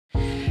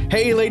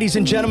Hey, ladies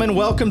and gentlemen,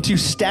 welcome to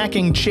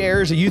Stacking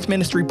Chairs, a youth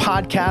ministry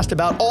podcast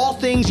about all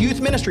things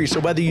youth ministry. So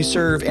whether you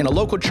serve in a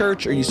local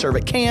church or you serve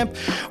at camp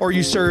or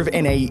you serve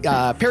in a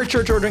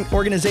parachurch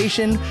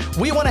organization,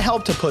 we want to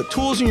help to put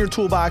tools in your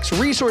toolbox,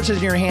 resources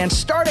in your hands,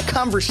 start a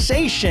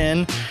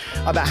conversation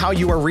about how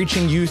you are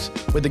reaching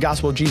youth with the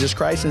gospel of Jesus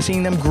Christ and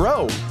seeing them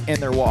grow in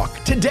their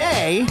walk.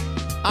 Today,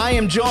 I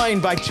am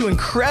joined by two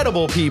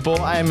incredible people.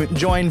 I am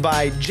joined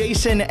by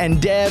Jason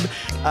and Deb.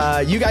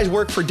 You guys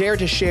work for Dare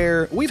to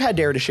Share. We've had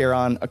Dare to Share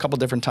on a couple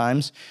different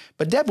times,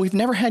 but Deb, we've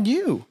never had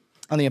you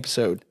on the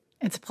episode.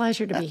 It's a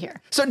pleasure to be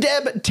here. So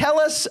Deb, tell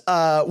us,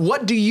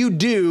 what do you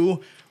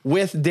do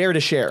with Dare to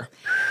Share?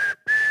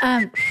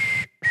 Oh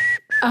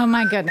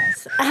my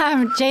goodness.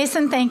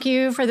 Jason, thank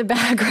you for the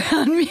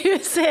background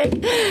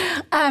music.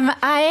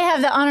 I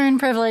have the honor and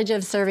privilege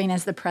of serving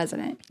as the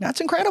president.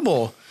 That's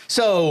incredible.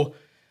 So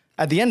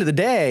at the end of the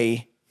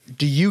day,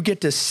 do you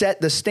get to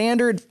set the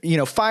standard,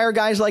 fire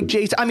guys like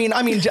Jason?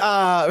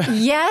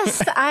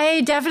 Yes,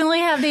 I definitely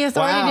have the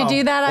authority to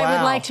do that. I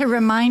would like to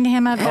remind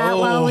him of that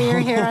while we are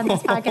here on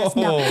this podcast.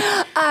 No.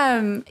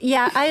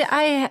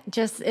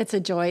 It's a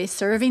joy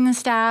serving the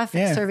staff,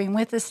 serving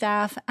with the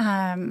staff,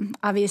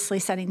 obviously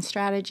setting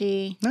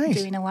strategy,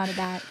 doing a lot of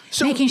that,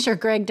 making sure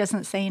Greg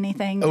doesn't say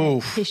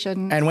anything he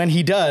shouldn't. And when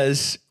he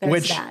does,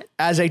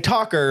 as a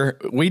talker,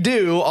 we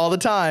do all the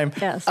time.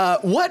 Yes.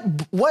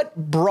 What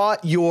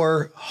brought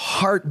your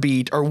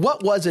heartbeat, or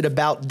what was it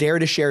about Dare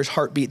to Share's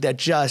heartbeat that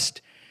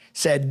just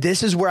said,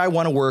 this is where I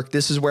want to work,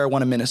 this is where I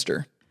want to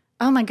minister?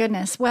 Oh my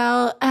goodness.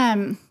 Well,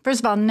 first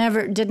of all,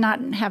 did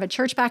not have a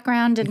church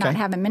background, did not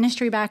have a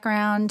ministry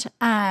background.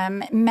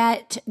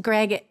 Met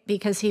Greg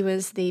because he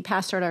was the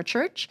pastor at our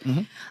church.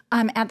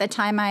 Mm-hmm. At the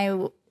time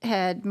I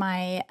had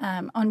my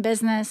own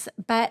business,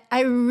 but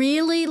I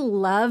really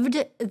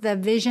loved the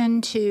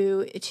vision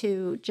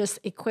to just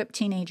equip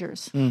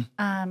teenagers.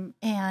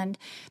 And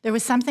there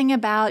was something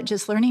about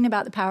just learning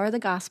about the power of the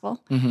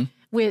gospel,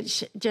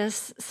 which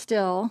just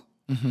still,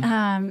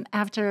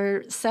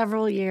 after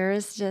several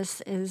years,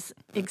 just is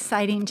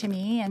exciting to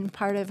me and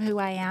part of who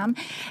I am.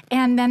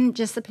 And then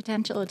just the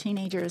potential of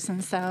teenagers.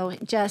 And so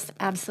just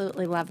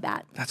absolutely love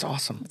that. That's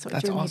awesome. That's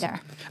what drew me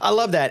there. I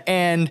love that.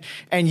 And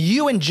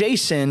you and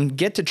Jason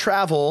get to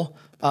travel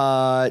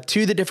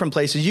to the different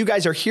places. You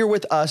guys are here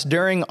with us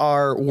during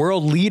our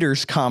World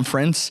Leaders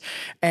Conference.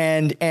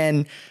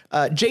 And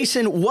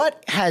Jason,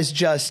 what has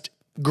just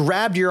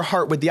grabbed your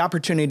heart with the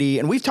opportunity?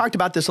 And we've talked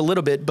about this a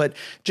little bit, but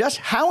just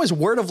how is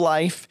Word of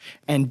Life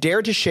and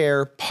Dare to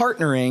Share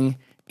partnering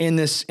in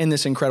this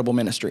incredible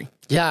ministry?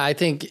 Yeah, I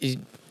think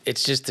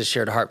it's just the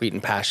shared heartbeat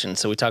and passion.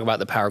 So we talk about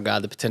the power of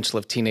God, the potential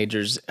of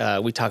teenagers.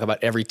 We talk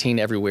about every teen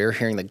everywhere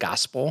hearing the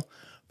gospel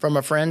from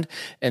a friend.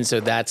 And so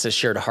that's a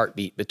shared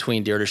heartbeat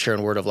between Dare to Share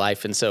and Word of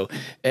Life. And so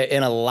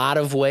in a lot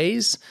of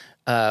ways,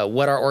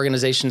 what our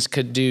organizations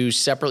could do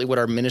separately, what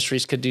our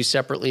ministries could do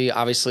separately,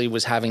 obviously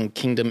was having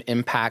kingdom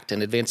impact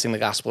and advancing the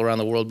gospel around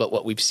the world. But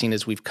what we've seen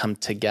is we've come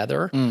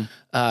together.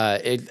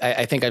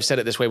 I think I've said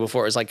it this way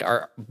before. It's like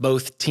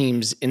both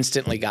teams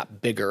instantly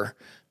got bigger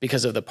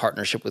because of the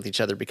partnership with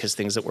each other, because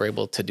things that we're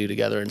able to do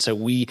together. And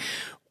so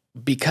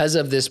because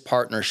of this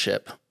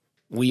partnership,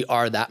 we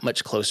are that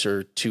much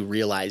closer to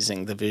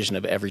realizing the vision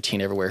of every teen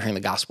everywhere hearing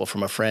the gospel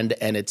from a friend.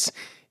 And it's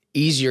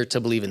easier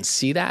to believe and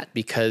see that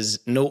because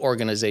no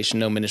organization,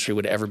 no ministry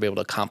would ever be able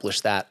to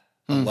accomplish that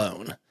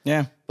alone.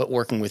 Yeah. But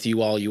working with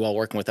you all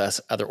working with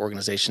us, other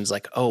organizations,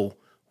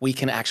 we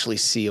can actually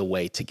see a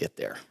way to get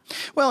there.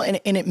 Well, and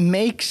it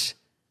makes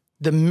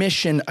the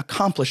mission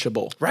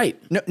accomplishable. Right.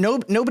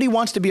 Nobody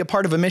wants to be a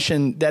part of a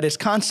mission that is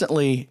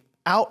constantly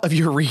out of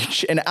your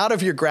reach and out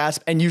of your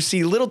grasp, and you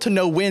see little to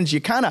no wins.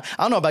 You I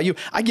don't know about you,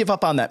 I give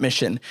up on that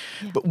mission.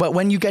 Yeah. But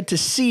when you get to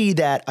see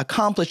that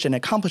accomplished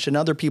in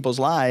other people's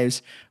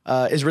lives,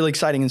 is really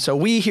exciting. And so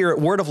we here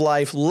at Word of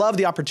Life love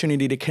the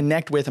opportunity to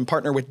connect with and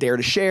partner with Dare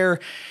to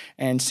Share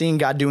and seeing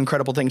God do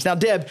incredible things. Now,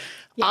 Deb,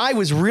 I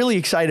was really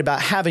excited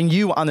about having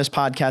you on this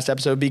podcast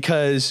episode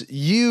because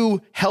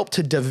you help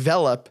to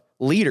develop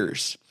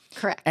leaders.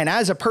 Correct. And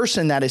as a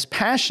person that is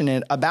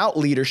passionate about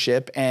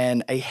leadership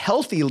and a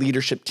healthy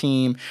leadership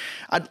team,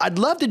 I'd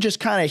love to just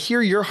kind of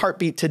hear your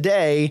heartbeat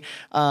today.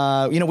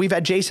 We've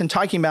had Jason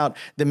talking about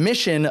the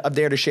mission of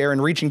Dare to Share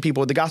and reaching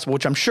people with the gospel,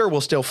 which I'm sure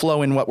will still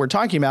flow in what we're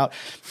talking about.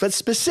 But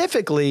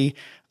specifically,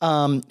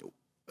 one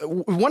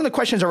of the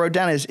questions I wrote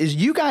down is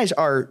you guys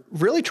are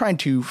really trying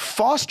to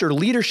foster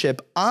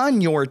leadership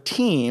on your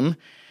team.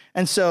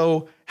 And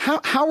so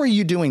how are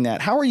you doing that?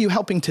 How are you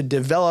helping to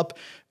develop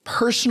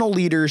personal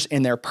leaders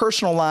in their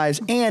personal lives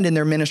and in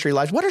their ministry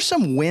lives? What are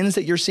some wins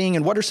that you're seeing,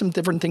 and what are some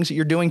different things that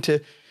you're doing to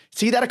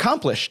see that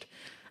accomplished?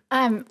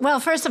 Well,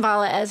 first of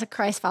all, as a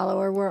Christ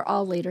follower, we're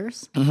all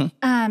leaders.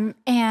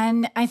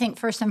 And I think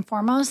first and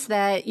foremost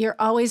that you're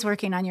always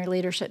working on your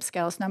leadership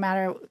skills, no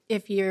matter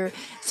if your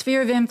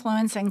sphere of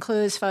influence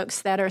includes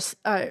folks that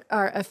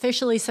are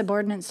officially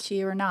subordinates to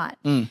you or not.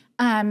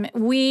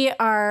 We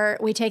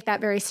take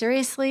that very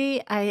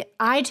seriously.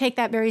 I take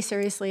that very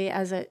seriously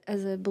as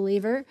a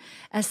believer,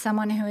 as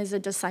someone who is a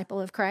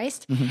disciple of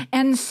Christ.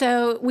 And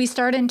so we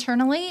start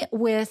internally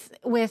with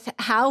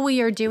how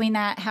we are doing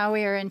that, how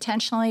we are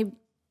intentionally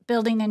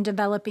building and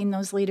developing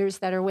those leaders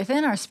that are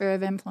within our sphere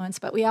of influence,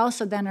 but we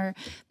also then are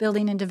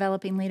building and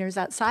developing leaders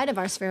outside of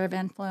our sphere of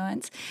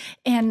influence.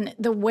 And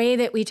the way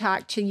that we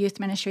talk to youth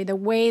ministry, the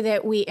way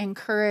that we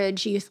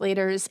encourage youth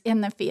leaders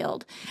in the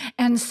field.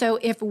 And so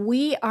if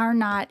we are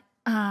not,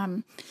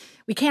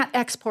 we can't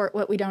export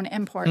what we don't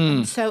import.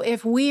 And so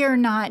if we are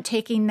not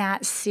taking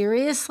that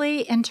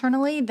seriously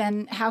internally,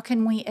 then how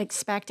can we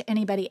expect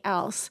anybody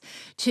else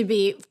to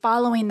be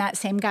following that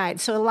same guide?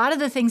 So a lot of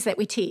the things that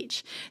we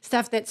teach,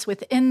 stuff that's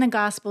within the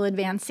gospel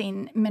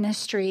advancing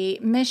ministry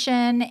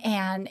mission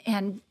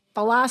and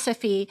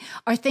philosophy,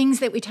 are things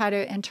that we try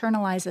to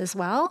internalize as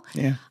well.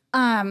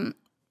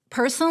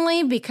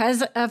 Personally,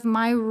 because of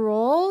my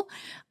role,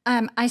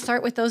 I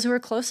start with those who are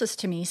closest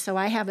to me. So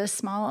I have a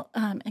small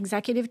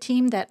executive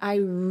team that I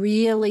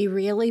really,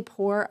 really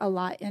pour a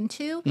lot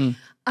into.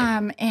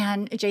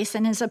 And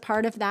Jason is a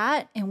part of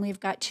that. And we've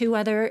got 2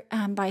 other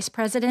vice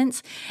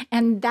presidents.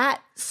 And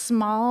that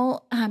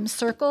small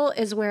circle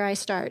is where I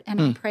start.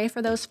 And I pray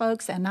for those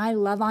folks, and I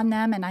love on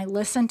them, and I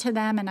listen to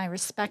them, and I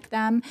respect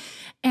them.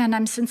 And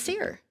I'm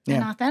sincere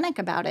and authentic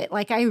about it.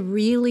 Like, I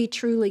really,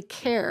 truly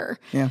care.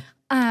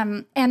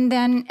 And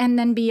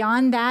then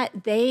beyond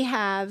that, they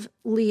have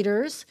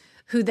leaders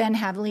who then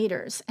have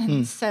leaders.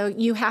 And so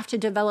you have to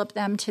develop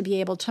them to be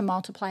able to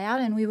multiply out.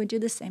 And we would do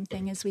the same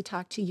thing as we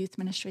talk to youth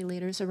ministry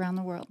leaders around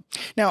the world.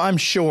 Now, I'm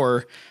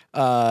sure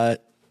that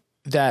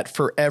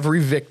for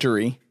every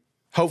victory,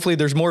 hopefully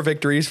there's more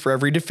victories for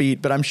every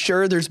defeat, but I'm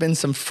sure there's been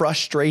some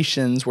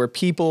frustrations where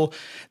people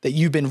that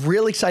you've been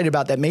really excited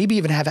about that maybe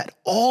even have had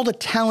all the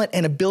talent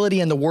and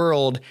ability in the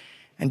world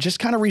and just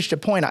kind of reached a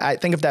point. I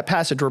think of that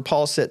passage where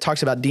Paul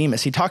talks about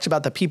Demas. He talks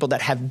about the people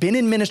that have been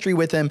in ministry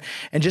with him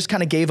and just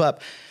kind of gave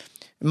up.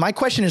 My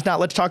question is not,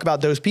 let's talk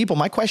about those people.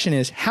 My question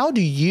is, how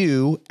do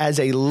you, as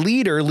a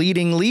leader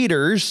leading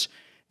leaders,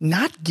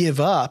 not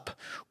give up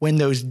when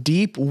those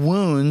deep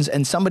wounds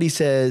and somebody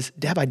says,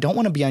 Deb, I don't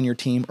want to be on your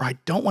team, or I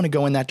don't want to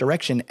go in that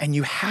direction, and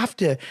you have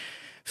to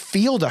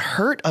feel the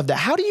hurt of that.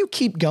 How do you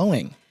keep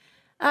going?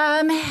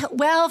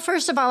 Well,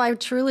 first of all, I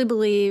truly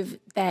believe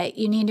that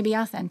you need to be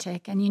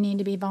authentic and you need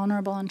to be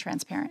vulnerable and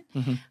transparent.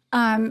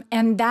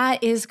 And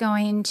that is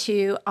going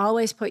to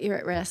always put you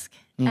at risk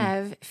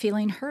of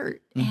feeling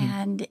hurt.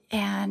 And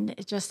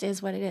it just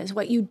is what it is.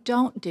 What you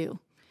don't do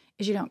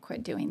is you don't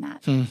quit doing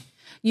that.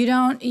 You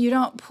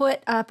don't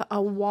put up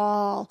a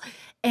wall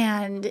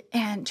and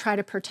try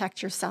to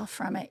protect yourself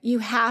from it. You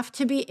have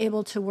to be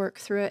able to work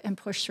through it and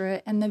push through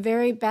it. And the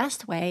very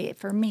best way,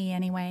 for me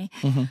anyway,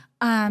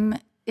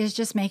 is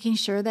just making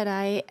sure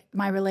that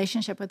my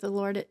relationship with the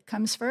Lord, it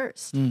comes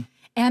first,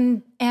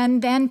 and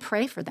then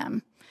pray for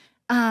them,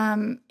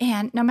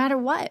 and no matter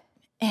what.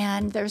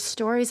 And there's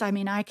stories. I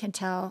mean, I could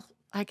tell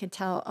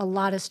a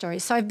lot of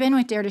stories. So I've been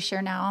with Dare to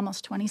Share now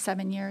almost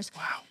 27 years.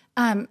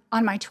 Wow.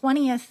 On my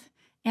 20th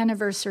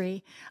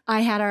anniversary,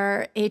 I had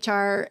our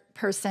HR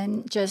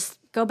person just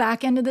go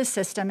back into the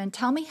system and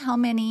tell me how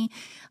many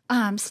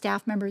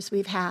staff members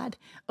we've had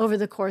over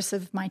the course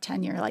of my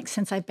tenure. Like,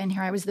 since I've been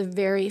here, I was the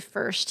very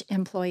first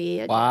employee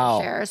at Dare to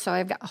Share. So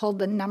I've hold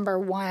the number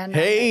 1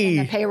 in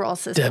the payroll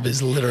system. Deb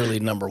is literally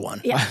number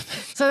 1. Yeah.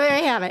 So there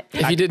you have it.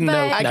 If you didn't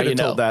know, I could have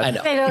told that. I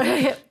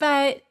know.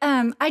 But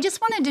I just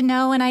wanted to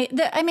know, and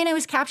I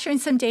was capturing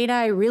some data.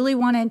 I really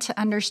wanted to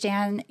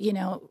understand,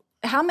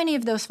 how many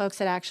of those folks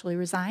had actually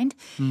resigned?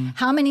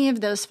 How many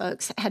of those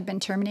folks had been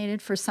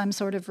terminated for some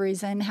sort of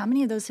reason? How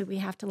many of those did we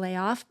have to lay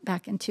off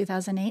back in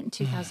 2008 and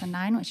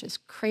 2009, which is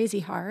crazy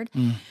hard?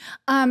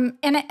 And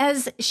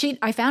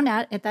I found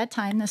out at that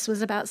time, this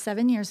was about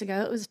 7 years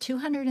ago, it was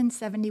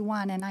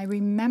 271. And I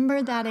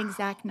remember that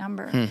exact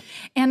number.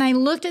 And I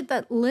looked at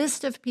that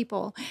list of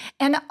people,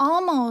 and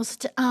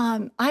almost,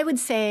 I would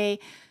say,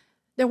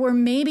 there were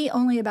maybe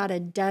only about a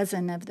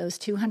dozen of those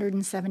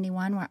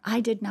 271 where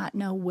I did not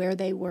know where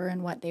they were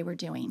and what they were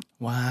doing.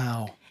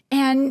 Wow.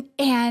 And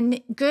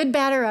good,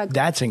 bad, or ugly.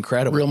 That's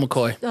incredible. Real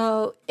McCoy.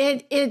 So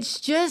it's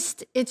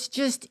just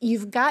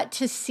you've got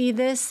to see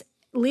this.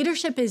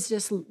 Leadership is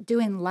just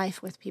doing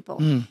life with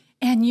people.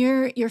 And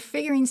you're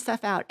figuring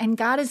stuff out, and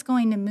God is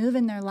going to move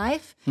in their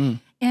life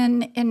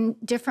in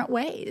different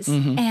ways,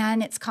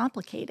 and it's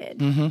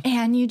complicated,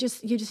 and you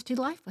just do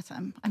life with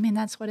them. I mean,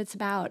 that's what it's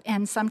about.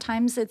 And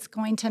sometimes it's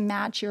going to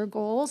match your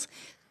goals.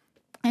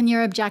 and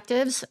your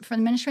objectives for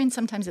the ministry, and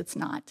sometimes it's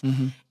not.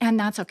 And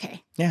that's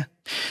okay. Yeah.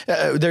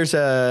 There's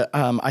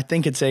I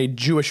think it's a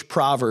Jewish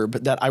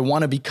proverb that I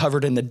want to be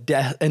covered in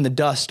the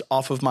dust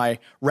off of my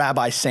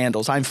rabbi's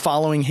sandals. I'm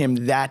following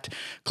him that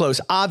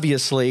close.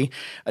 Obviously,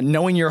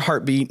 knowing your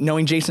heartbeat,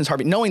 knowing Jason's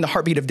heartbeat, knowing the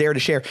heartbeat of Dare to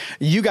Share,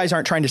 you guys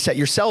aren't trying to set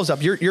yourselves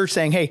up. You're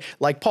saying, hey,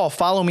 like Paul,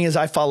 follow me as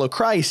I follow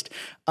Christ.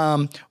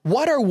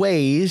 What are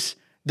ways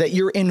that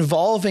you're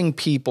involving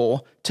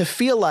people to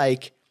feel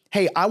like,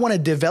 hey, I want to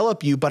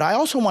develop you, but I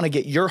also want to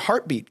get your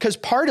heartbeat? Because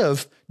part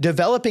of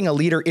developing a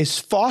leader is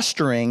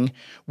fostering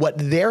what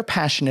they're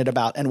passionate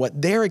about and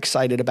what they're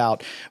excited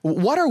about.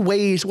 What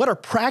are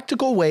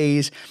practical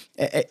ways,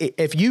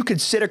 if you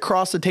could sit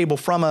across the table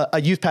from a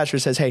youth pastor who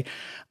says, hey,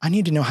 I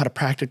need to know how to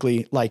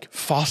practically like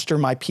foster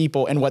my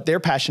people and what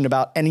they're passionate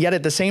about, and yet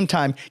at the same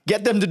time,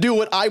 get them to do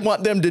what I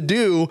want them to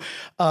do.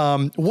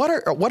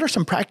 What are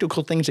some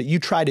practical things that you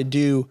try to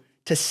do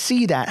to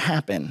see that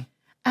happen?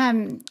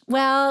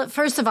 Well,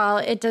 first of all,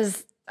 it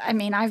does. I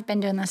mean, I've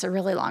been doing this a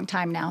really long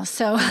time now,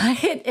 so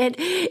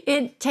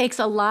it takes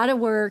a lot of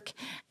work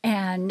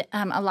and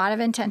a lot of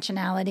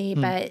intentionality.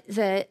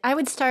 But I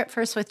would start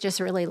first with just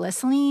really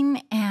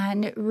listening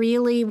and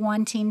really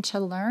wanting to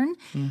learn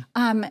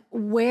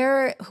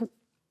where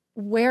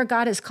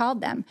God has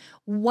called them,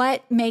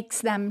 what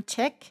makes them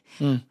tick.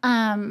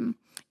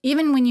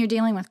 Even when you're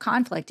dealing with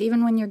conflict,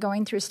 even when you're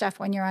going through stuff,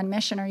 when you're on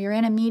mission or you're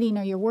in a meeting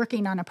or you're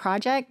working on a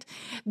project,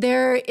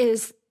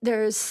 there's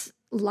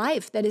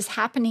life that is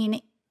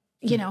happening,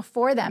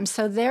 for them.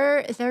 So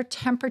their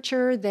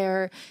temperature,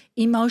 their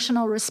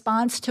emotional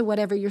response to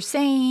whatever you're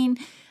saying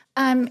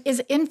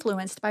is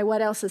influenced by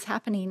what else is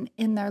happening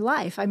in their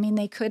life. I mean,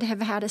 they could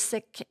have had a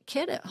sick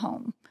kid at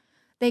home.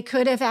 They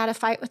could have had a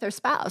fight with their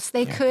spouse.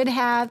 They could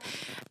have,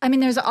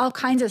 there's all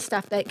kinds of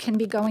stuff that can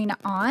be going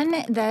on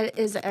that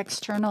is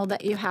external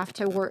that you have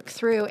to work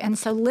through. And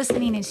so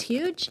listening is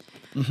huge.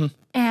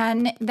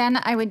 And then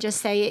I would just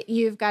say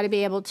you've got to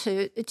be able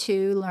to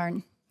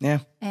learn. Yeah.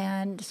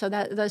 And so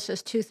those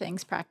just two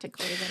things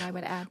practically that I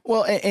would add.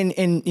 Well,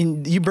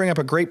 and you bring up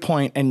a great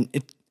point, and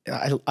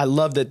I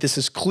love that this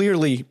is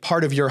clearly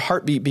part of your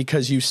heartbeat,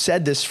 because you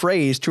said this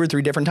phrase 2 or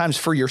 3 different times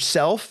for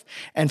yourself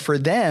and for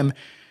them.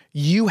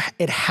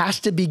 It has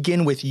to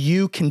begin with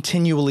you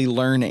continually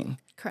learning.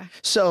 Correct.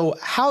 So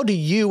how do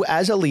you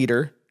as a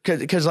leader,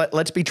 because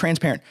let's be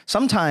transparent,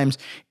 sometimes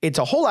it's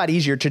a whole lot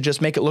easier to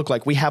just make it look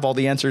like we have all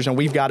the answers and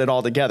we've got it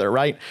all together,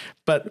 right?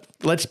 But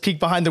let's peek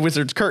behind the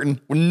wizard's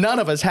curtain. None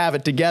of us have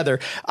it together.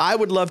 I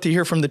would love to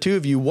hear from the two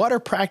of you. What are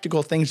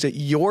practical things that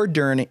you're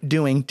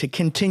doing to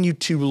continue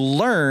to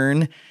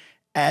learn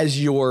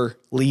as you're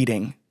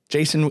leading?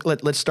 Jason,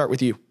 let's start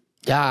with you.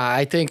 Yeah,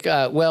 I think,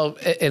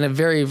 in a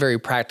very, very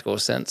practical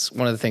sense,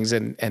 one of the things,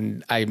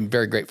 and I'm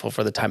very grateful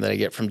for the time that I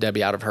get from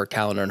Debbie out of her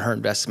calendar and her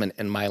investment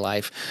in my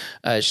life.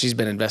 She's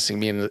been investing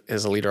me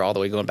as a leader all the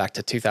way going back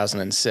to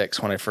 2006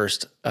 when I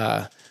first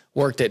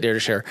worked at Dare to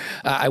Share.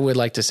 I would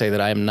like to say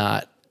that I am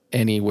not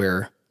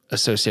anywhere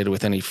associated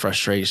with any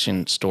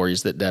frustration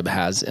stories that Deb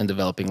has in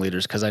developing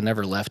leaders, because I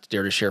never left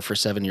Dare to Share for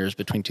 7 years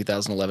between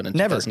 2011 and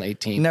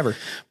 2018. Never.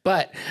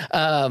 But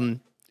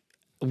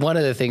one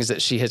of the things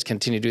that she has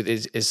continued to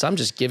do is I'm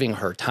just giving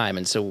her time.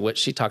 And so what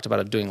she talked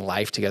about of doing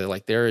life together,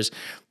 like there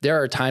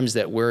are times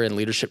that we're in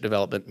leadership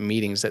development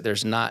meetings that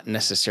there's not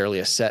necessarily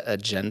a set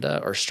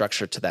agenda or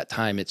structure to that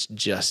time. It's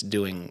just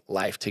doing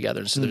life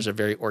together. And so there's a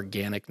very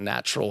organic,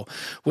 natural,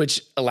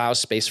 which allows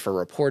space for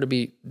rapport to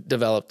be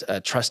developed,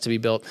 trust to be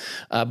built.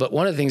 But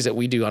one of the things that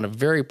we do on a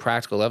very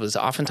practical level is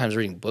oftentimes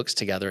reading books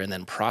together and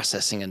then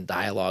processing and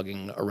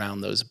dialoguing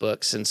around those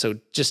books. And so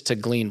just to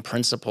glean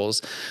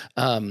principles.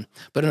 But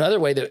another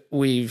way that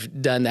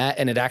we've done that,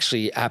 and it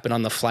actually happened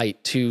on the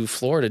flight to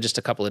Florida just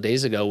a couple of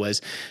days ago,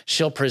 was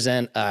she'll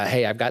present,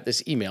 hey, I've got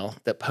this email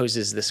that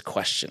poses this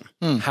question.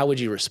 How would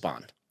you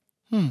respond?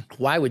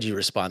 Why would you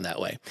respond that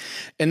way?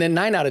 And then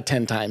 9 out of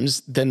 10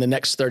 times, then the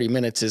next 30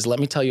 minutes is, let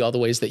me tell you all the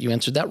ways that you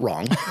answered that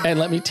wrong. And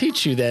let me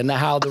teach you then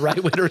how the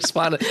right way to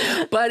respond.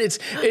 But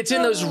it's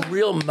in those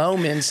real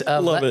moments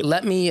of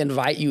let me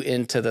invite you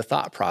into the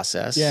thought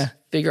process. Yeah.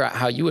 Figure out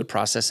how you would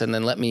process, and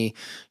then let me,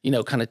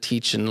 kind of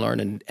teach and learn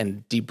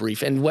and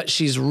debrief. And what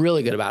she's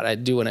really good about, I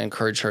do want to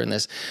encourage her in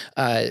this,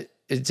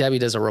 Debbie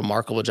does a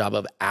remarkable job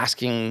of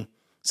asking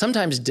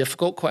sometimes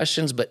difficult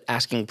questions, but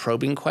asking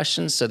probing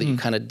questions so that you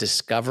kind of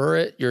discover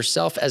it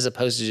yourself, as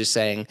opposed to just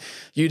saying,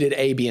 you did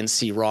A, B, and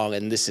C wrong,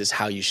 and this is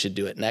how you should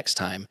do it next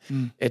time.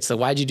 It's the,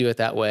 why'd you do it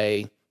that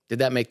way? Did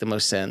that make the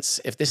most sense?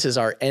 If this is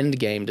our end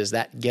game, does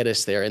that get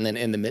us there? And then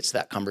in the midst of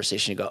that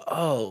conversation, you go,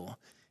 oh,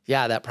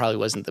 yeah, that probably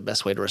wasn't the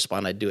best way to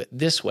respond. I'd do it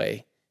this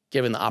way,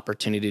 given the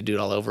opportunity to do it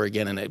all over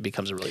again, and it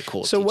becomes a really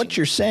cool So teaching. What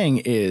you're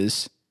saying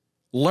is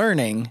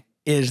learning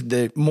is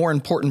the more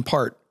important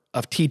part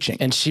of teaching.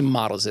 And she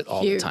models it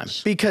all the time.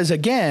 Because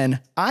again,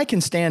 I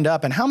can stand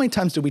up, and how many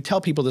times do we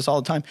tell people this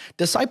all the time?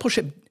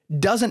 Discipleship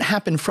doesn't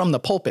happen from the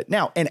pulpit.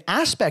 Now, an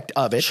aspect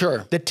of it,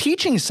 the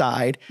teaching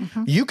side,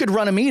 you could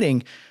run a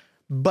meeting,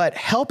 but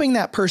helping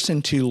that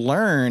person to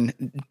learn.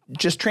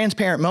 Just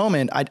transparent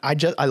moment.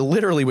 I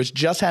literally was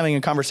just having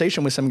a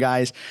conversation with some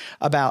guys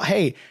about,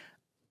 hey,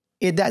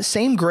 that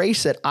same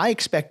grace that I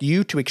expect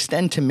you to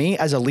extend to me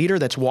as a leader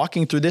that's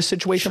walking through this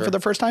situation for the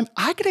first time,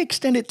 I could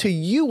extend it to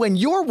you when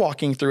you're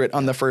walking through it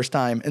on the first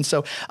time. And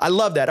so I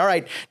love that. All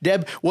right,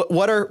 Deb,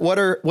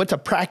 what's a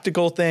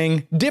practical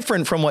thing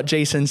different from what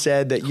Jason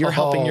said that you're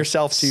helping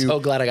yourself to? So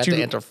glad I got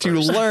the answer first. To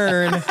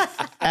learn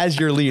as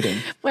you're leading.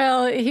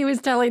 Well, he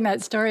was telling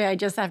that story. I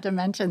just have to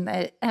mention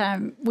that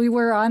we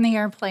were on the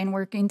airplane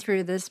working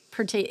through this.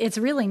 It's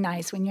really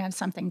nice when you have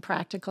something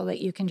practical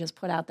that you can just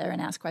put out there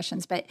and ask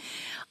questions. But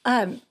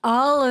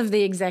all of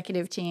the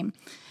executive team,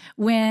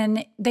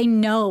 when they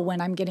know when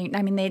I'm getting,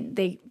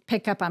 they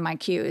pick up on my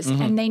cues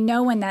and they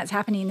know when that's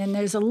happening. And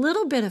there's a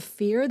little bit of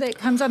fear that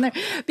comes on there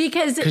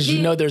because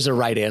there's a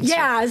right answer.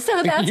 Yeah.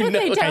 So that's what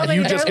they tell me.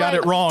 You just got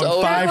it wrong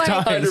 5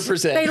 times.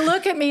 100%. They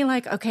look at me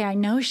like, okay, I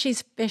know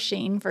she's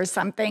fishing for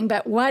something,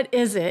 but what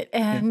is it?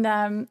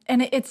 And,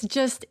 it's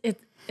just,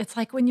 it's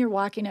like when you're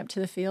walking up to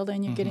the field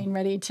and you're getting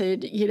ready to,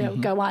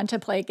 go on to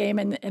play a game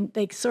and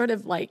they sort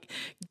of like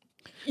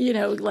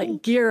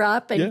gear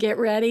up and get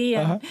ready.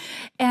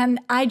 And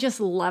I just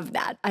love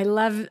that. I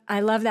love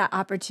that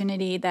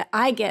opportunity that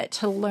I get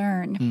to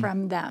learn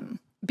from them,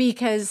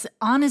 because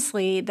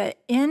honestly, the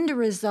end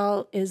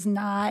result is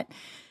not,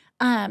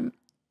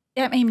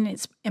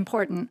 it's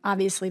important,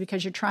 obviously,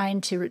 because you're trying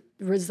to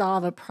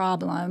resolve a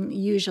problem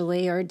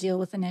usually, or deal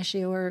with an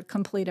issue or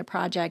complete a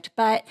project.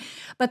 But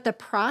the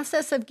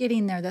process of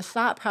getting there, the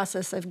thought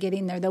process of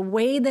getting there, the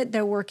way that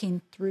they're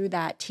working through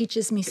that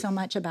teaches me so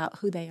much about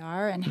who they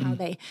are and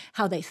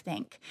how they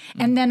think.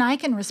 And then I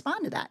can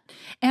respond to that,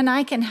 and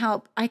I can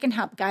help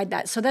guide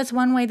that. So that's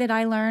one way that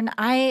I learn.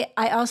 I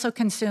also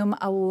consume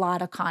a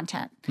lot of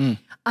content.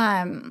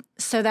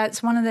 So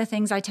that's one of the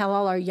things I tell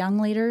all our young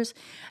leaders,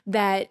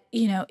 that,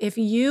 if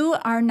you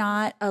are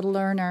not a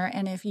learner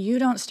and if you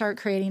don't start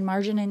creating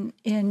margin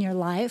in your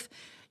life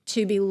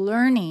to be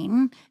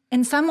learning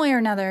in some way or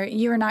another,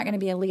 you are not going to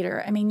be a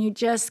leader. You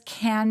just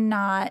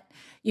cannot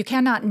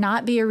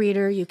not be a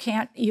reader. You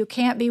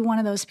can't be one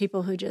of those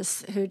people who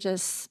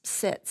just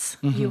sits.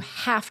 You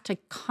have to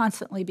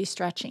constantly be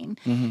stretching.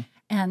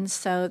 And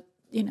so,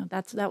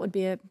 that would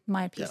be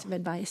my piece of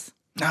advice.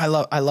 I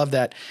love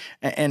that.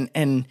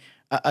 And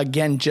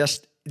again,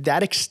 just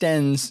that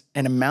extends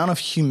an amount of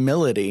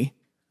humility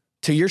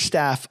to your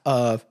staff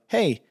of,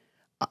 hey,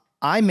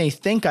 I may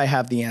think I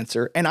have the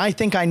answer and I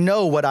think I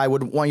know what I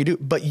would want you to do,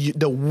 but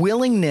the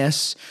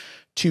willingness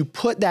to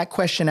put that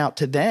question out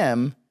to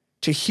them,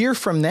 to hear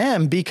from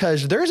them,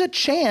 because there's a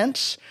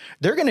chance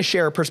they're going to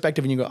share a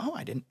perspective and you go,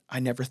 I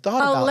never thought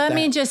about that. Oh, let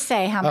me just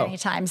say how many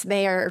times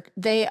they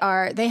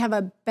have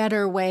a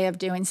better way of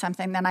doing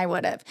something than I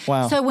would have.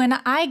 Wow. So when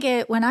I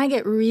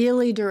get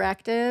really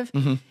directive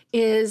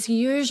is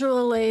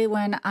usually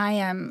when I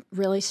am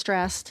really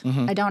stressed.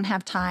 I don't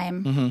have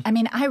time.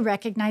 I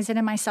recognize it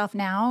in myself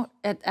now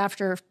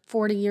after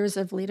 40 years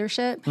of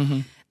leadership.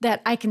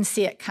 That I can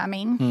see it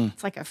coming.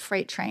 It's like a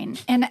freight train.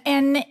 And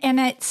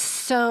it's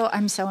so,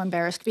 I'm so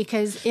embarrassed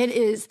because it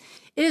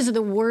is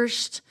the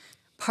worst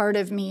part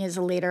of me as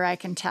a leader, I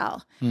can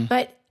tell.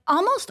 But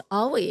almost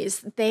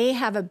always they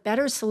have a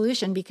better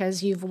solution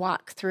because you've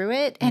walked through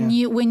it. And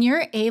when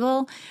you're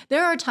able,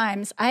 there are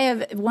times, I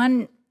have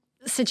one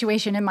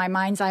situation in my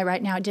mind's eye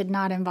right now. It did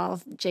not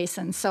involve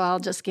Jason, so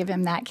I'll just give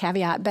him that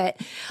caveat. But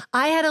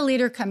I had a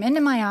leader come into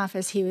my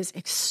office. He was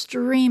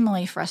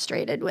extremely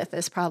frustrated with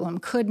this problem,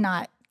 could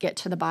not get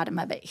to the bottom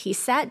of it. He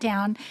sat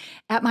down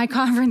at my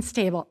conference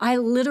table. I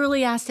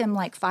literally asked him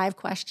like 5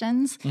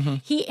 questions.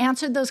 He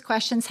answered those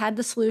questions, had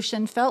the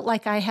solution, felt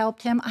like I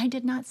helped him. I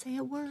did not say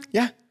a word.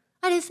 Yeah.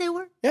 I didn't say a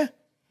word. Yeah.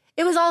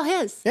 It was all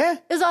his. Yeah.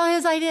 It was all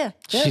his idea.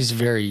 She's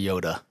very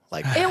Yoda.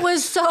 It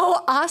was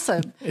so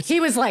awesome. He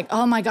was like,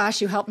 oh my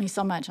gosh, you helped me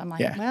so much. I'm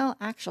like, well,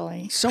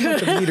 actually. So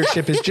much of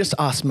leadership is just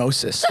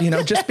osmosis,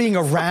 just being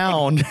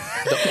around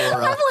the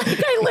aura. I'm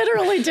like, I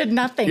literally did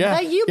nothing.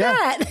 But you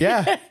bet.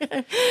 Yeah.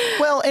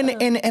 Well,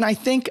 and I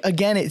think,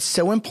 again, it's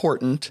so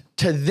important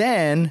to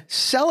then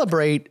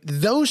celebrate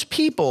those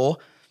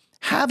people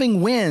having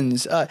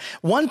wins.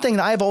 One thing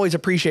that I've always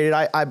appreciated,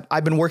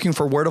 I've been working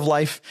for Word of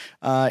Life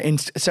in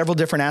several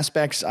different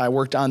aspects. I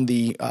worked on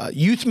the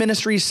youth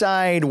ministry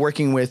side,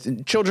 working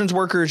with children's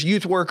workers,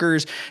 youth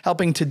workers,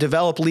 helping to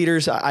develop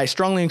leaders. I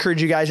strongly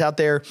encourage you guys out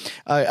there,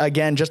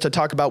 again, just to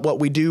talk about what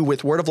we do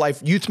with Word of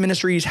Life Youth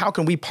Ministries. How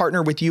can we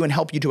partner with you and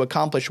help you to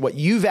accomplish what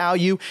you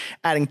value,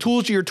 adding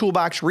tools to your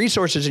toolbox,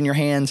 resources in your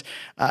hands,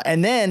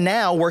 and then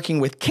now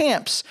working with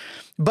camps.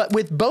 But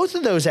with both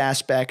of those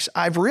aspects,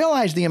 I've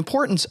realized the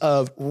importance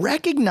of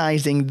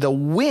recognizing the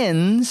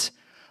wins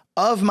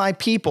of my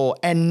people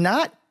and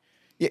not,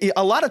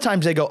 a lot of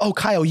times they go, oh,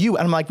 Kyle, you.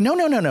 And I'm like,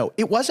 no.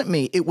 It wasn't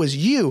me. It was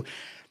you.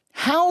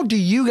 How do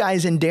you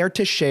guys in Dare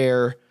to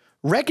Share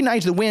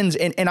recognize the wins?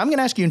 And I'm going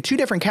to ask you in 2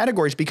 different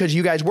categories, because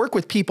you guys work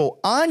with people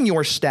on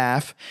your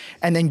staff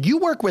and then you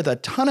work with a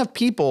ton of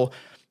people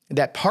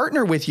that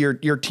partner with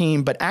your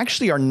team, but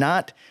actually are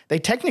not, they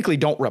technically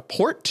don't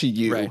report to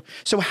you. Right.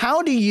 So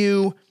how do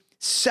you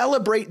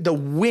celebrate the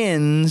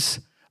wins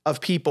of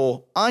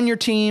people on your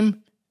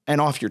team and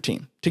off your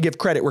team to give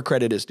credit where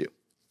credit is due?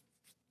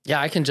 Yeah,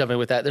 I can jump in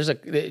with that.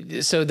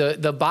 So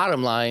the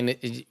bottom line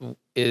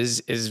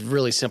is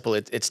really simple.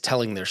 It's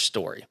telling their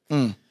story.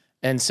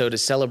 And so to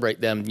celebrate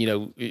them,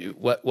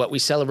 what we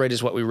celebrate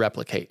is what we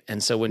replicate.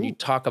 And so when you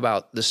talk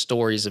about the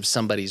stories of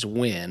somebody's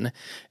win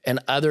and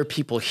other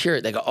people hear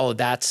it, they go, oh,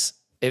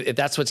 if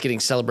that's what's getting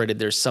celebrated,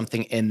 there's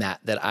something in that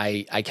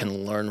I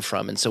can learn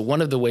from. And so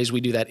one of the ways we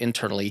do that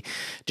internally,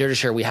 Dare to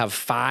Share, we have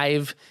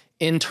 5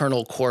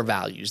 internal core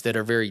values that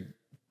are very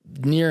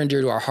near and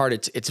dear to our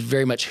heart. It's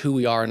very much who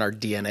we are in our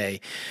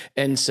DNA.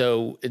 And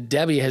so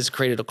Debbie has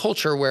created a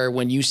culture where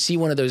when you see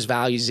one of those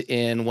values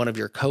in one of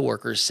your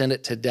coworkers, send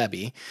it to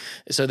Debbie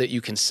so that you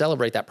can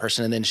celebrate that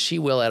person. And then she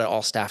will at an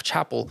all staff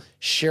chapel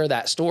share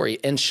that story,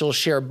 and she'll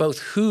share both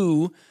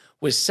who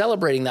was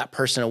celebrating that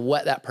person and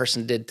what that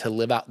person did to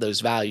live out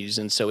those values.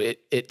 And so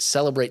it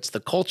celebrates the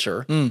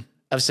culture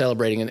of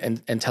celebrating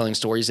and telling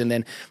stories. And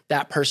then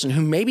that person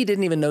who maybe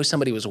didn't even know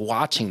somebody was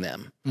watching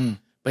them,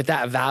 but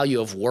that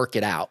value of work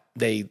it out,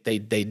 they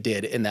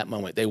did in that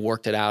moment. They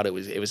worked it out. It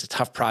was a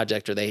tough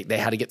project, or they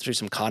had to get through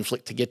some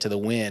conflict to get to the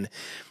win.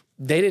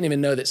 They didn't even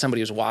know that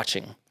somebody was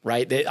watching,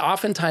 right?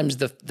 Oftentimes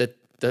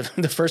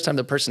the first time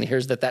the person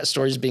hears that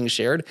story is being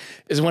shared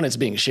is when it's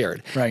being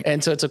shared. Right.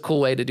 And so it's a cool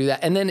way to do that.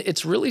 And then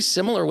it's really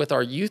similar with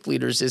our youth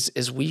leaders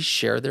is we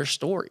share their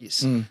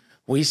stories.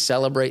 We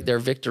celebrate their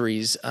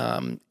victories.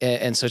 And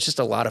so it's just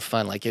a lot of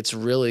fun. Like it's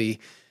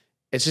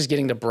just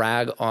getting to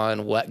brag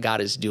on what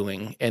God is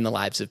doing in the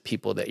lives of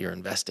people that you're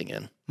investing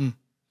in.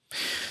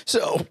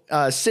 So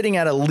sitting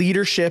at a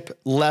leadership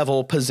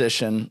level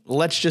position,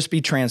 let's just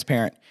be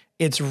transparent.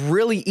 It's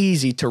really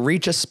easy to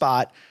reach a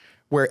spot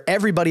where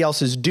everybody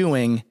else is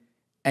doing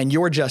and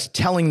you're just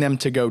telling them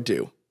to go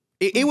do.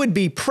 It would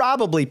be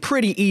probably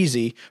pretty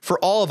easy for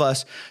all of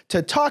us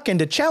to talk and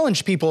to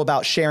challenge people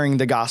about sharing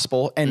the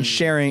gospel and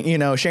sharing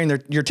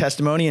your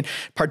testimony and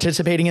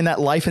participating in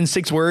that Life in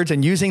 6 Words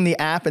and using the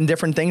app and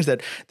different things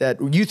that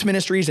youth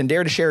ministries and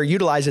Dare to Share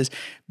utilizes,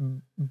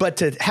 but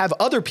to have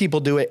other people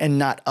do it and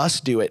not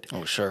us do it.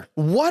 Oh, sure.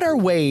 What are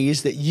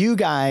ways that you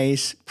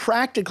guys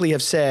practically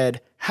have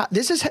said,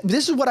 this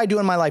is what I do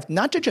in my life,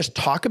 not to just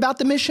talk about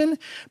the mission,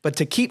 but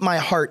to keep my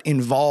heart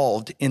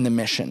involved in the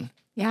mission?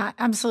 Yeah,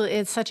 absolutely.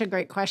 It's such a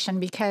great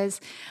question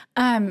because,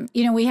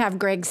 we have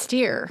Greg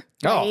Steer,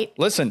 right? Oh,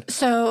 listen.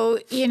 So,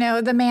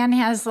 the man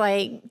has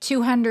like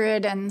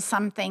 200 and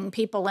something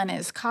people in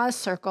his cause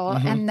circle.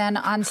 And then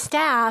on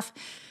staff,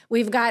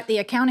 we've got the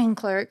accounting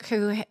clerk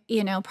who,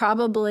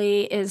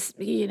 probably is,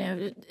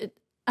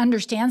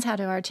 understands how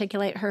to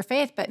articulate her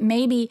faith, but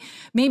maybe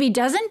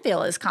doesn't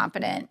feel as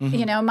competent,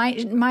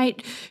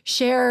 might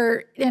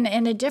share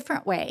in a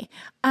different way.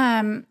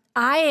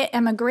 I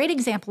am a great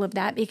example of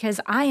that because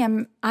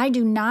I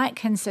do not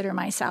consider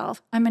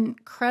myself, I'm an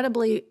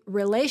incredibly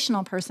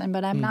relational person,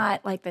 but I'm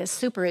not like this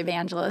super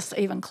evangelist,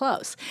 even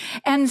close.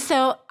 And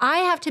so I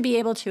have to be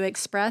able to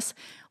express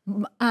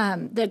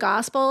the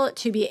gospel,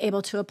 to be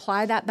able to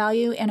apply that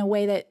value in a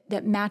way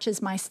that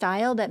matches my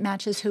style, that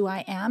matches who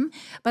I am.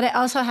 But I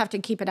also have to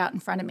keep it out in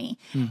front of me.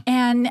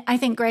 And I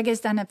think Greg has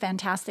done a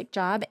fantastic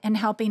job in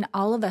helping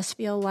all of us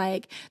feel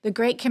like the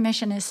Great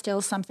Commission is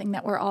still something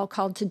that we're all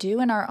called to do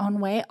in our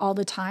own way all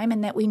the time,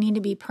 and that we need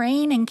to be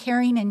praying and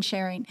caring and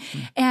sharing.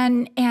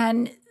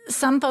 And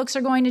some folks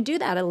are going to do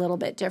that a little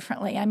bit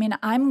differently. I mean,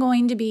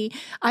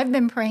 I've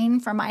been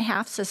praying for my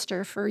half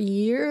sister for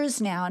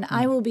years now, and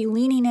I will be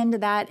leaning into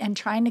that and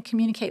trying to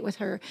communicate with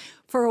her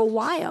for a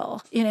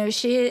while.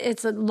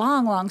 It's a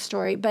long, long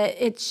story, but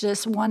it's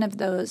just one of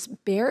those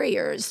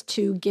barriers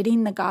to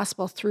getting the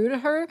gospel through to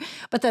her.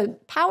 But the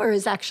power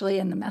is actually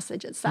in the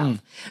message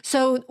itself.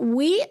 So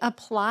we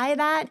apply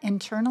that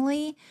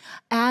internally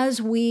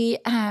as we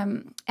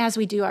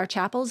do our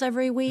chapels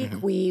every week.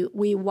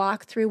 We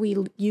walk through, we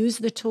use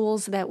the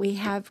tools that we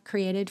have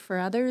created for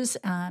others.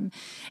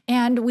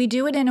 And we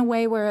do it in a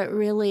way where it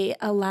really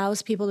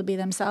allows people to be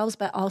themselves,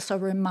 but also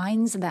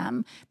reminds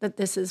them that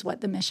this is what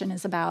the mission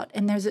is about.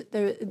 And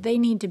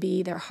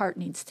their heart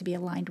needs to be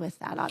aligned with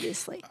that,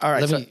 obviously. All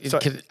right.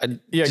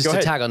 Just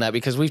to tag on that,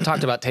 because we've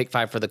talked about Take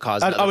 5 for the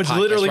Cause. I was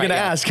literally going to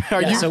ask,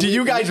 do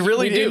you guys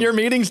really in your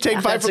meetings take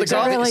 5 for the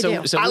cause?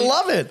 Really I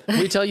love it.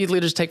 We tell youth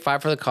leaders take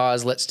 5 for the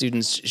cause, let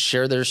students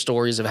share their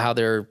stories of how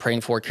they're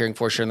praying for, caring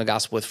for, sharing the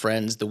gospel with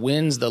friends, the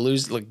wins, the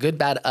lose, the good,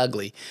 bad,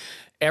 ugly.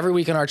 Every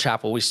week in our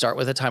chapel, we start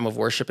with a time of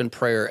worship and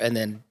prayer, and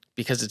then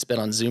because it's been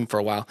on Zoom for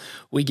a while,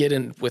 we get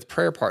in with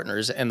prayer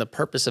partners, and the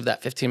purpose of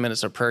that 15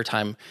 minutes of prayer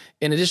time,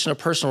 in addition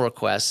to personal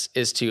requests,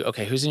 is to,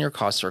 okay, who's in your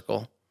cause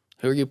circle?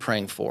 Who are you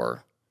praying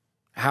for?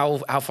 How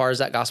far has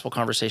that gospel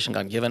conversation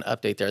gone? Give an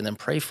update there, and then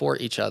pray for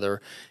each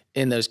other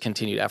in those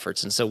continued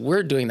efforts. And so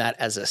we're doing that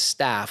as a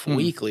staff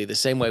weekly, the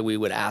same way we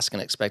would ask and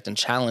expect and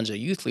challenge a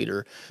youth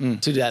leader to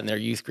do that in their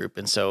youth group.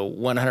 And so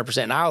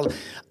 100%. And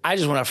I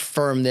just want to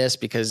affirm this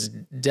because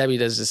Debbie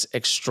does this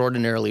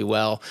extraordinarily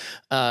well.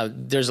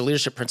 There's a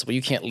leadership principle.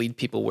 You can't lead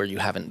people where you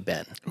haven't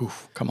been.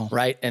 Oof, come on.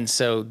 Right. And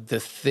so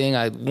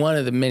one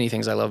of the many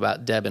things I love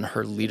about Deb and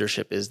her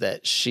leadership is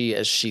that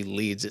as she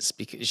leads, it's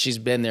because she's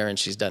been there and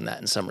she's done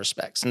that in some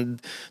respects.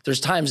 And there's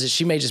times that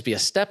she may just be a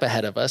step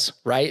ahead of us,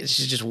 right?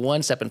 She's just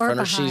one step in front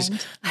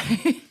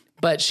of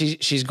but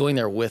she's going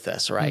there with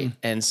us, right?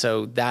 And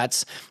so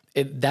that's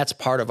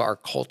part of our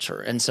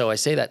culture. And so I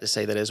say that to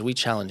say that as we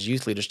challenge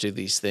youth leaders to do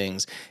these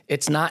things,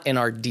 it's not in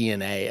our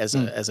DNA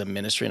as a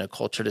ministry and a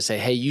culture to say,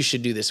 hey, you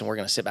should do this and we're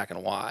going to sit back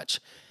and watch.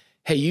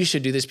 Hey, you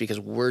should do this because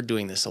we're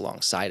doing this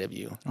alongside of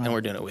you and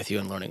we're doing it with you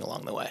and learning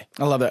along the way.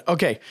 I love that.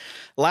 Okay.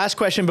 Last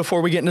question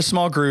before we get into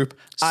small group.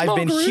 I've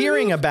been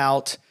hearing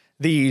about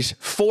these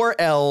 4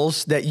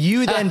 L's that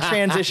you then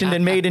transitioned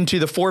and made into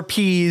the 4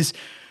 P's.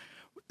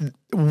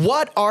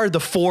 What are the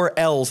 4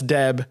 L's,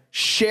 Deb?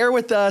 Share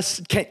with us.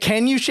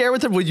 Can you share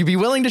with us? Would you be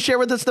willing to share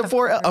with us the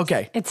 4 L's?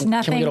 Okay. It's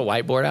nothing. Can we get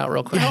a whiteboard out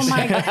real quick? Oh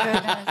my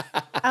goodness.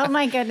 Oh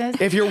my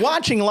goodness. If you're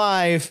watching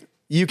live,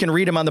 you can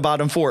read them on the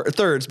bottom 4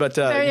 thirds, but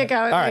there you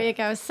go. There you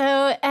go.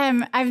 So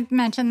I've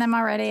mentioned them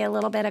already a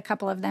little bit, a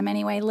couple of them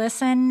anyway.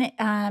 Listen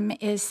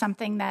is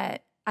something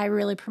that I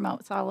really promote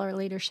with all our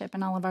leadership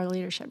and all of our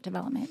leadership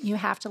development. You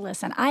have to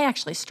listen. I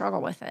actually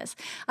struggle with this.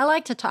 I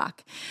like to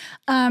talk,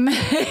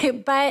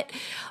 but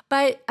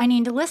I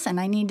need to listen.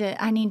 I need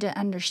to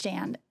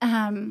understand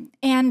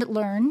and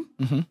learn.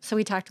 So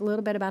we talked a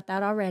little bit about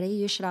that already.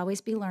 You should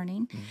always be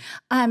learning,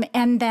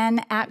 and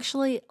then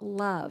actually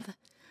love.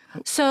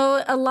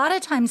 So a lot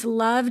of times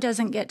love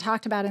doesn't get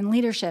talked about in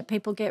leadership.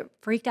 People get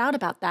freaked out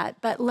about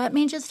that. But let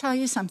me just tell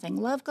you something.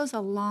 Love goes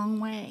a long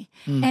way.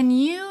 And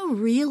you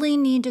really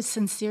need to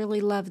sincerely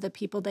love the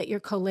people that you're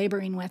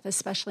co-laboring with,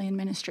 especially in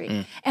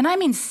ministry. And I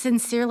mean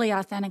sincerely,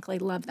 authentically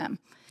love them.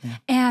 Yeah.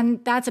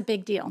 And that's a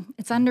big deal.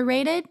 It's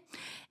underrated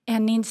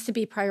and needs to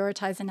be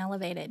prioritized and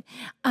elevated.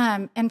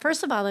 And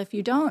first of all, if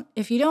you don't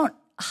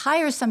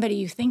hire somebody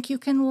you think you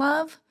can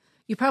love,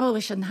 you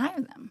probably shouldn't hire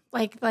them.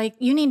 Like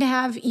you need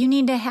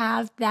to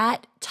have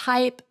that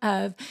type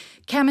of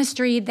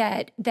chemistry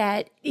that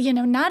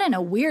not in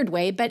a weird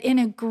way, but in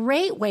a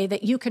great way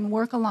that you can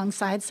work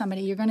alongside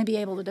somebody. You're going to be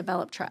able to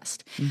develop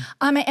trust.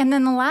 And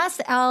then the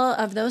last L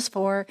of those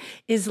 4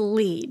 is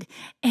lead.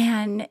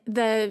 And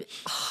the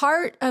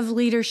heart of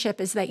leadership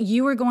is that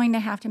you are going to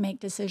have to make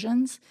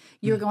decisions.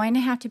 You're going to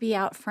have to be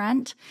out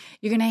front.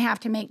 You're going to have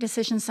to make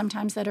decisions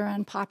sometimes that are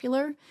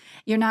unpopular.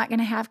 You're not going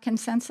to have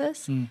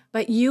consensus,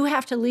 but you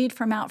have to lead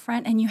from out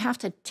front and you have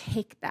to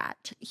take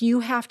that. You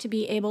have to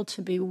be able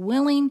to be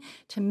willing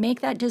to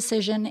make that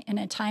decision in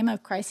a time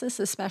of crisis,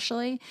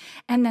 especially,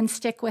 and then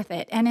stick with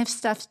it. And if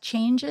stuff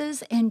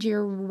changes and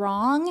you're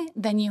wrong,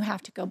 then you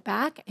have to go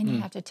back and you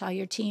have to tell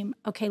your team,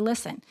 okay,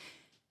 listen,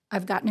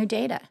 I've got new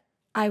data.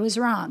 I was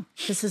wrong.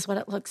 This is what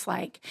it looks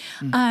like.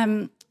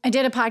 I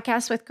did a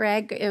podcast with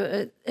Greg.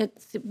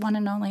 It's one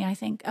and only, I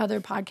think, other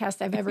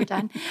podcast I've ever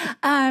done.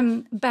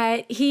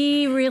 But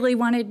he really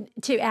wanted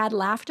to add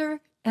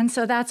laughter. And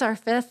so that's our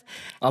 5th.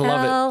 I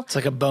love it. It's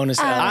like a bonus.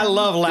 I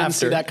love laughter. Didn't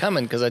see that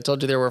coming because I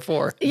told you there were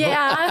 4.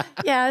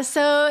 Yeah.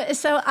 So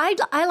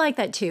I like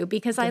that too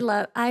because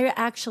I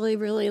actually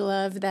really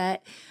love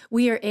that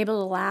we are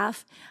able to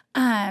laugh.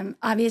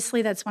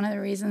 Obviously, that's one of the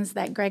reasons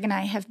that Greg and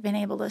I have been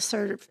able to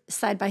serve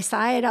side by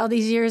side all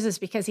these years is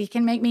because he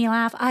can make me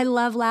laugh. I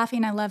love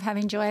laughing. I love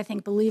having joy. I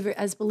think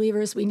as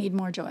believers, we need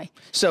more joy.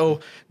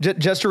 So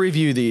just to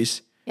review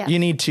these, you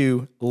need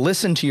to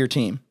listen to your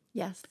team.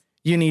 Yes.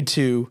 You need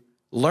to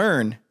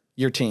learn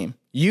your team.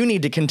 You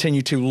need to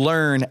continue to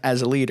learn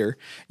as a leader.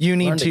 You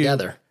need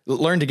to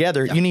learn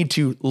together. Yep. You need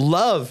to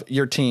love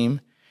your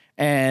team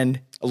and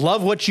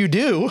love what you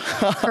do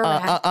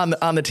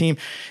on the team.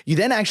 You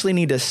then actually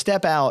need to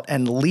step out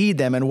and lead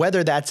them. And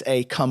whether that's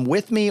a come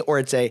with me or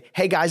it's a,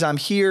 hey guys, I'm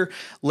here,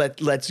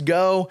 let's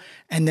go.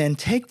 And then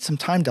take some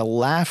time to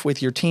laugh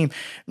with your team.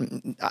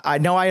 I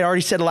know I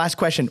already said the last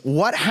question.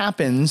 What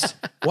happens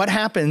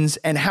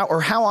and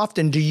how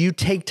often do you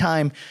take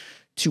time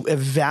to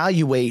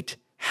evaluate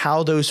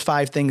how those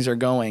 5 things are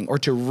going or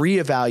to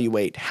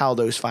reevaluate how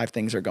those 5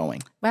 things are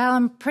going? Well,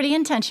 I'm pretty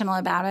intentional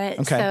about it.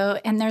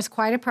 Okay. And there's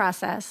quite a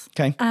process.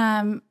 Okay.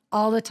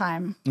 All the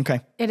time.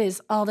 Okay. It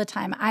is all the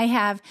time. I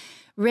have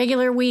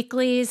regular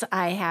weeklies.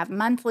 I have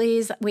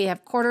monthlies. We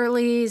have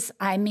quarterlies.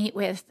 I meet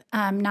with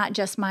not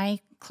just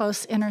my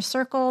close inner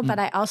circle, but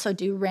I also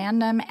do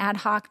random ad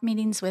hoc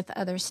meetings with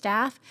other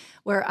staff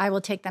where I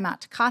will take them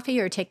out to coffee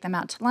or take them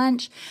out to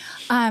lunch.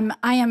 I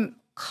am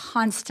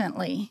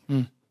constantly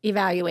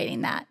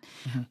evaluating that.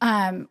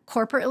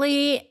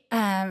 Corporately,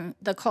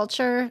 the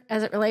culture,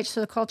 as it relates to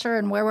the culture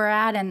and where we're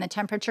at and the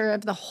temperature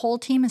of the whole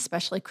team,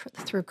 especially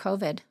through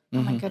COVID.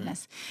 Oh my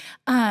goodness.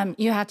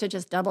 You have to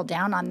just double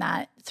down on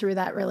that through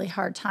that really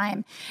hard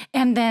time.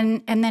 And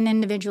then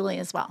individually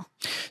as well.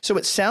 So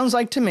it sounds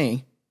like to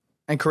me,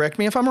 and correct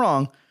me if I'm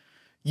wrong,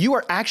 you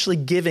are actually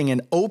giving an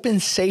open,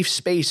 safe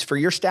space for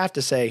your staff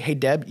to say, hey,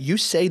 Deb, you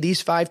say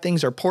these 5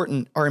 things are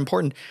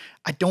important.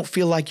 I don't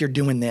feel like you're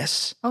doing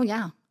this. Oh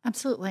yeah,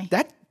 absolutely.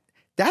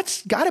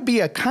 That's got to be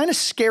a kind of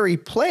scary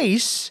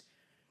place,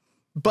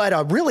 but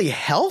a really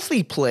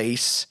healthy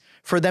place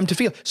for them to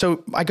feel.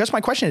 So I guess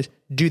my question is,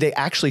 do they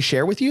actually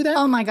share with you that?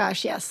 Oh my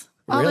gosh, yes.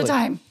 All Really? the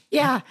time.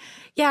 Yeah.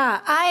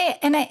 Yeah.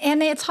 And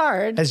it's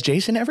hard. Has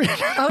Jason ever?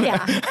 Oh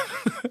yeah.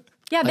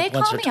 Yeah, Like they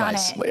once call or me on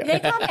twice. it. They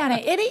call me on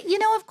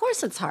it. Of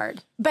course it's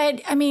hard.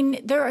 But I mean,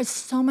 there is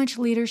so much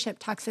leadership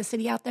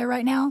toxicity out there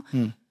right now.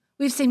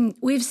 We've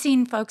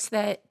seen folks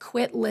that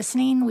quit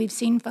listening. We've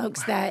seen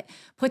folks that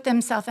put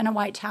themselves in a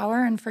white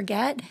tower and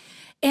forget.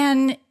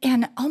 And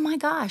oh my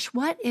gosh,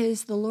 what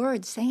is the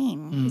Lord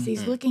saying? As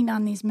He's looking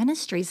on these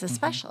ministries,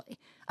 especially.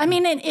 I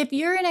mean, if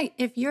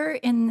you're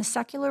in the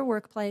secular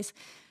workplace,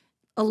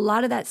 a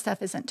lot of that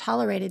stuff isn't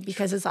tolerated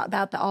because it's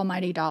about the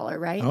almighty dollar,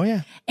 right? Oh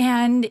yeah.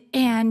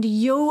 And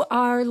you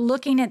are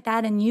looking at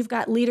that, and you've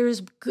got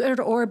leaders, good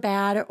or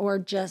bad or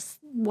just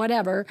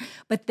whatever,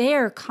 but they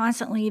are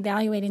constantly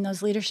evaluating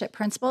those leadership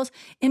principles.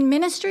 In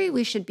ministry,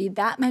 we should be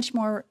that much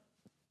more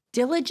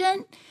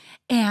diligent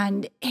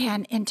and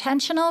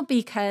intentional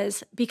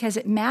because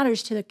it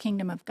matters to the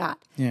kingdom of God.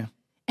 Yeah.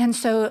 And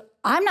so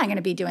I'm not going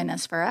to be doing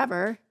this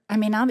forever. I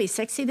mean, I'll be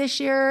 60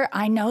 this year.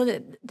 I know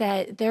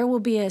that there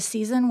will be a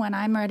season when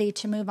I'm ready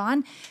to move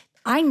on.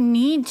 I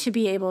need to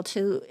be able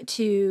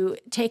to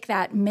take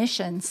that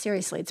mission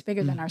seriously. It's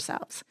bigger than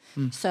ourselves.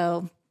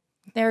 So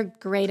they're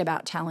great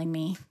about telling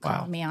me,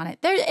 calling me on it.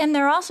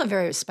 They're also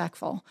very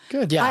respectful.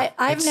 Good. Yeah.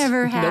 I've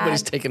never had.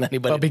 Nobody's taken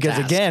anybody. Well, because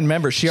to task. again,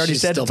 remember, she already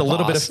She's said still it's a the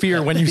little bit of boss.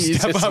 fear when you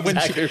step That's up. When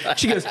exactly right.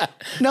 she goes,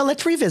 no,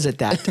 let's revisit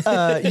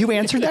that. You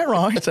answered that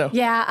wrong. So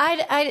Yeah,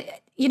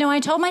 I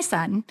told my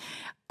son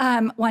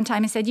one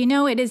time, I said,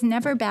 it is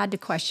never bad to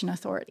question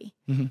authority.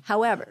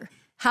 However,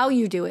 how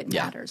you do it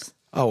matters.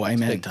 Oh,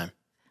 amen. Big time.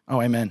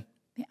 Oh, amen.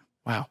 Yeah.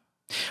 Wow.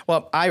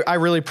 Well, I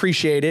really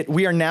appreciate it.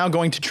 We are now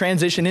going to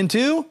transition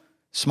into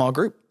small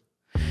group.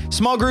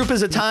 Small group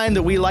is a time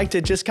that we like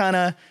to just kind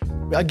of,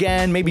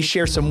 again, maybe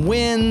share some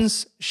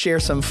wins, share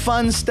some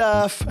fun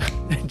stuff.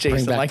 Jason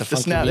Bring back likes the to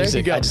funky snap. There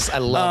you music. go. I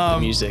love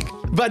the music.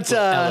 But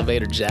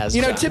Elevator jazz.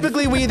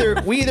 typically we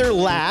either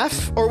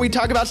laugh or we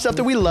talk about stuff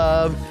that we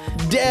love.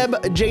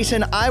 Deb,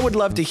 Jason, I would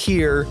love to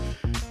hear,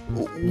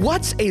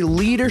 what's a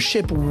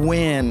leadership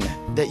win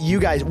that you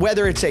guys,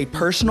 whether it's a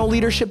personal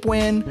leadership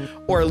win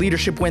or a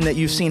leadership win that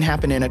you've seen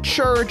happen in a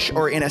church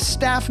or in a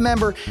staff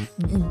member,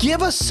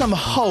 give us some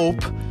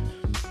hope.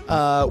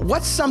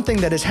 What's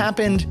something that has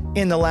happened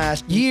in the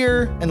last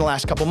year, in the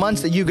last couple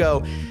months that you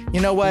go,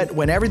 you know what,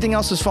 when everything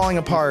else is falling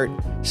apart,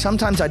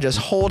 sometimes I just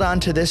hold on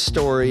to this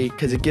story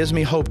because it gives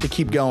me hope to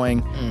keep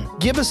going.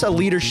 Give us a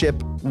leadership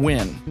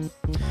win.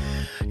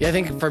 Yeah, I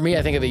think of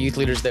the youth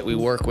leaders that we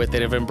work with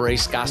that have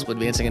embraced gospel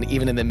advancing, and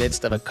even in the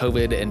midst of a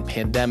COVID and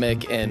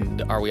pandemic,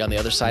 and are we on the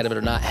other side of it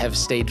or not, have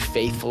stayed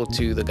faithful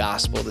to the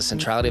gospel, the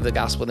centrality of the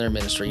gospel in their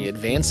ministry,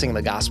 advancing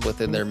the gospel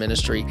within their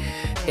ministry,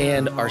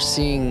 and are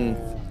seeing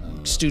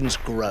students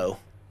grow,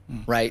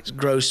 right?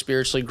 Grow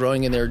spiritually,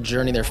 growing in their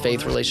journey, their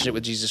faith relationship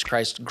with Jesus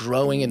Christ,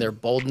 growing in their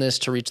boldness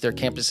to reach their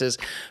campuses.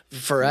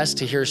 For us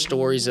to hear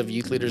stories of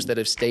youth leaders that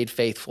have stayed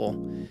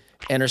faithful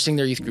and are seeing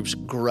their youth groups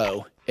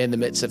grow in the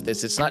midst of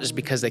this, it's not just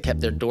because they kept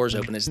their doors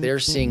open, it's they're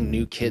seeing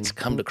new kids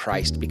come to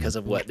Christ because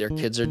of what their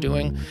kids are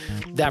doing.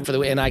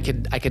 And I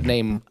could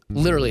name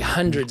literally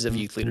hundreds of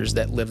youth leaders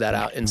that live that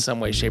out in some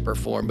way, shape, or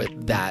form. But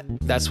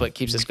that's what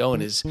keeps us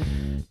going, is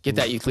get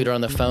that youth leader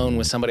on the phone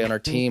with somebody on our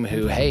team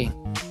who, hey,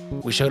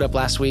 we showed up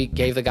last week,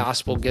 give the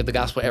gospel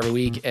every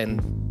week,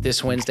 and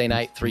this Wednesday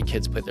night, 3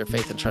 kids put their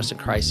faith and trust in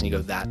Christ, and you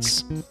go,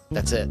 that's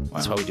it. Wow.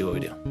 That's why we do what we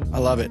do. I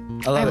love it.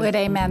 I would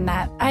amen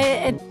that.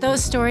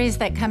 Those stories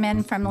that come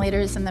in from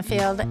leaders in the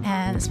field,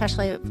 and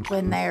especially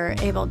when they're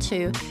able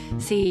to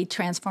see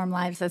transformed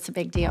lives, that's a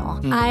big deal.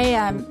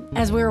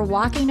 As we were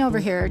walking over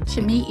here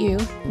to meet you,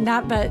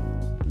 not but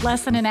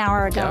less than an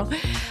hour ago,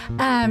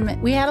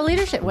 we had a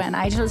leadership win.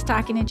 I was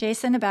talking to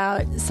Jason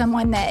about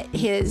someone that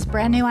is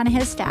brand new on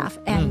his staff,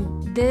 and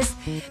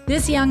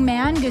this young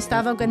man,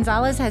 Gustavo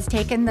Gonzalez, has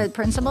taken the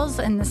principles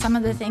and some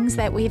of the things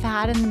that we've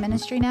had in the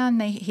ministry now,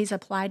 and he's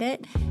applied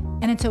it.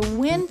 And it's a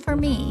win for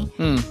me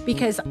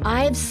because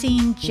I've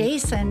seen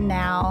Jason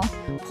now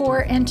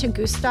pour into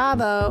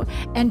Gustavo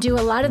and do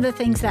a lot of the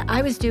things that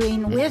I was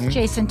doing with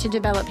Jason to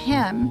develop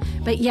him,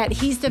 but yet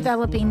he's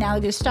developing now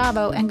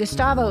Gustavo, and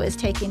Gustavo is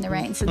taking the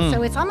reins. And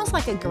so it's almost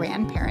like a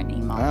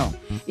grandparenting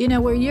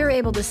moment, where you're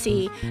able to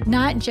see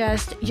not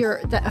just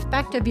the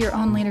effect of your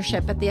own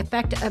leadership, but the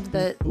effect of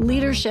the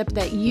leadership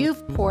that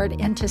you've poured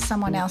into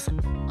someone else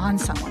on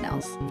someone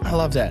else. I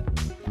love that.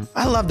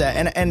 I love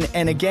that.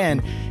 And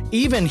again,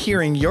 even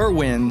hearing your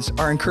wins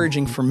are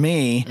encouraging for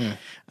me.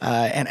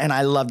 And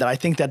I love that. I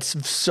think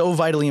that's so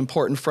vitally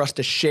important for us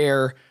to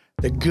share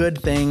the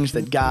good things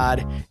that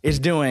God is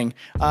doing,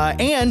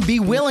 and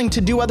be willing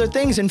to do other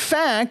things. In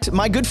fact,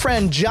 my good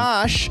friend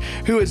Josh,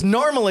 who is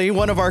normally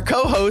one of our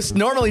co-hosts,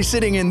 normally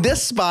sitting in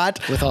this spot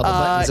with all the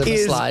buttons and the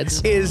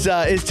slides,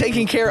 is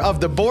taking care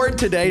of the board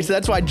today. So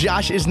that's why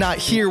Josh is not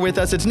here with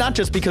us. It's not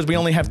just because we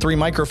only have 3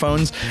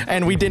 microphones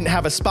and we didn't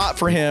have a spot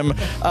for him.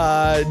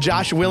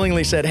 Josh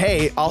willingly said,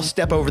 "Hey, I'll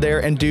step over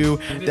there and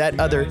do that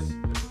other."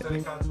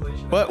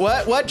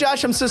 What,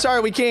 Josh? I'm so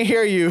sorry, we can't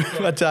hear you.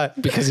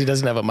 But, because he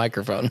doesn't have a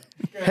microphone.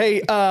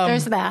 Hey,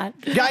 there's that.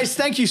 Guys,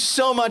 thank you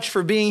so much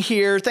for being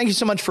here. Thank you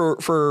so much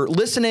for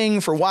listening,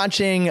 for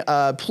watching.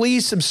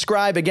 Please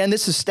subscribe. Again,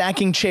 this is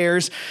Stacking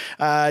Chairs,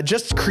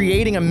 just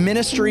creating a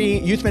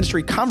youth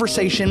ministry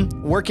conversation,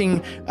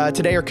 working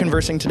today or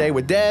conversing today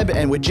with Deb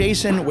and with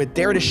Jason, with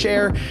Dare to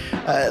Share.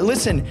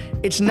 Listen,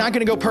 it's not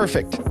going to go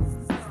perfect,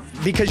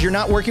 because you're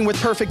not working with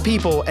perfect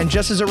people. And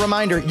just as a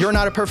reminder, you're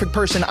not a perfect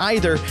person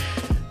either.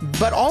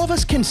 But all of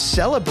us can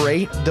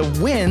celebrate the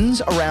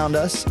wins around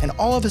us, and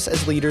all of us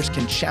as leaders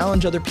can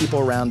challenge other people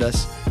around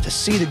us to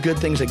see the good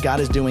things that God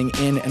is doing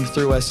in and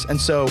through us. And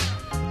so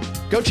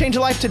go change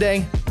a life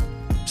today.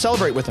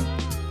 Celebrate with Him.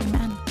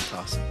 Amen.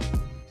 Awesome.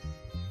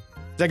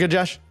 Is that good,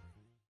 Josh?